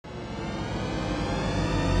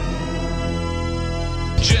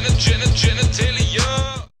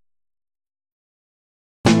genitalia.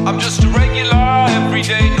 I'm just a regular,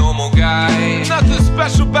 everyday, normal guy. Nothing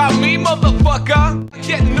special about me, motherfucker.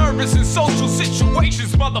 Get nervous in social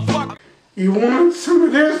situations, motherfucker. You want some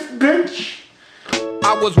of this, bitch?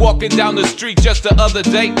 I was walking down the street just the other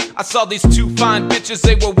day. I saw these two fine bitches,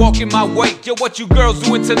 they were walking my way. Yo, what you girls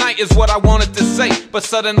doing tonight is what I wanted to say. But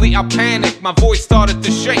suddenly I panicked, my voice started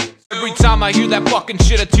to shake. Every time I hear that fucking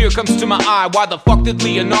shit, a tear comes to my eye. Why the fuck did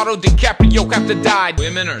Leonardo DiCaprio have to die?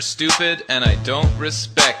 Women are stupid and I don't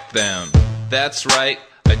respect them. That's right,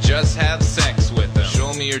 I just have sex with them.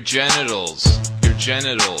 Show me your genitals. Your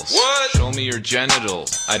genitals. What? Show me your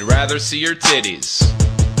genitals. I'd rather see your titties.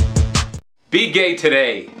 Be gay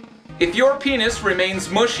today. If your penis remains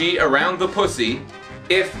mushy around the pussy,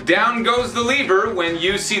 if down goes the lever when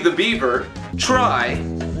you see the beaver, try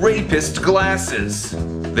rapist glasses.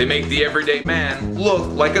 They make the everyday man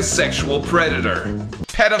look like a sexual predator.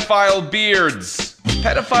 Pedophile beards.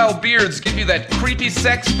 Pedophile beards give you that creepy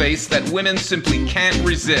sex face that women simply can't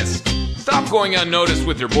resist. Stop going unnoticed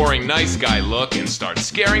with your boring nice guy look and start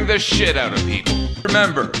scaring the shit out of people.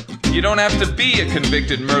 Remember, you don't have to be a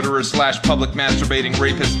convicted murderer / public masturbating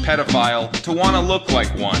rapist pedophile to want to look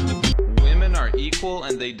like one. Women are equal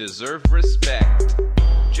and they deserve respect.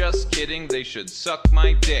 Just kidding, they should suck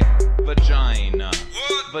my dick. Vagina.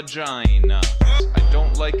 Vagina. I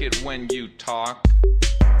don't like it when you talk,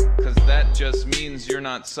 cause that just means you're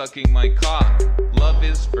not sucking my cock. Love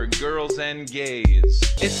is for girls and gays.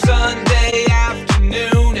 It's Sunday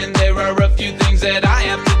afternoon and there are a few things that I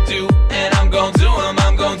have to do. And I'm gon' do them,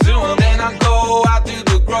 I'm gon' do them. Then I go out to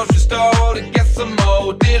the grocery store to get some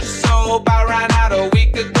more dish soap. I ran out a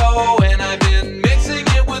week ago and I've been mixing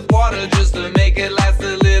it with water just to make it last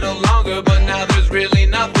a little longer. But now there's really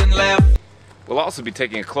nothing left. We'll also be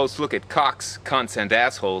taking a close look at cocks, cunts, and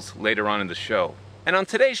assholes later on in the show. And on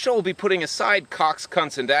today's show, we'll be putting aside cocks,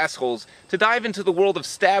 cunts, and assholes to dive into the world of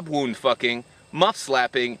stab wound fucking, muff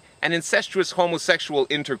slapping, and incestuous homosexual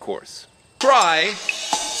intercourse. Try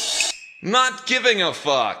not giving a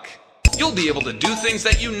fuck. You'll be able to do things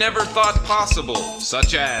that you never thought possible,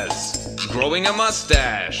 such as growing a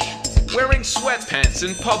mustache, wearing sweatpants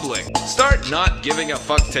in public. Start not giving a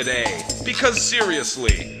fuck today, because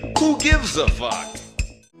seriously, who gives a fuck?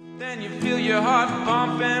 Then you feel your heart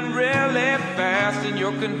pumping really fast and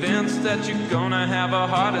you're convinced that you're gonna have a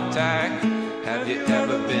heart attack. Have you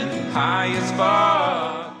ever been high as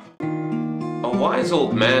fuck? A wise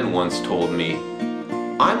old man once told me,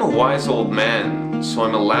 I'm a wise old man, so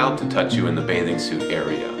I'm allowed to touch you in the bathing suit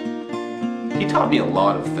area. He taught me a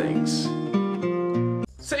lot of things.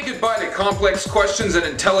 Say goodbye to complex questions and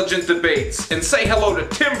intelligent debates, and say hello to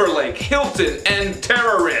Timberlake, Hilton, and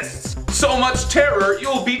terrorists. So much terror,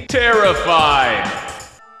 you'll be terrified.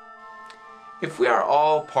 If we are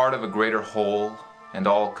all part of a greater whole, and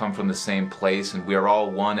all come from the same place, and we are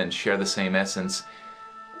all one and share the same essence,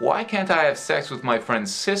 why can't I have sex with my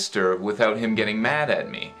friend's sister without him getting mad at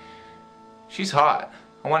me? She's hot.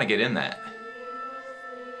 I want to get in that.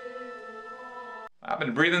 I've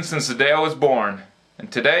been breathing since the day I was born.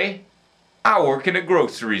 And today, I work in a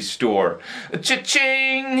grocery store.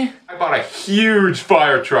 Cha-ching! I bought a huge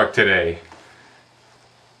fire truck today.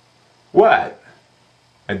 What?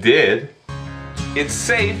 I did. It's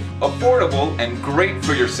safe, affordable, and great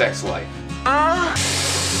for your sex life.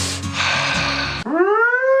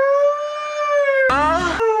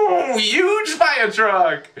 Huge fire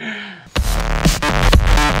truck!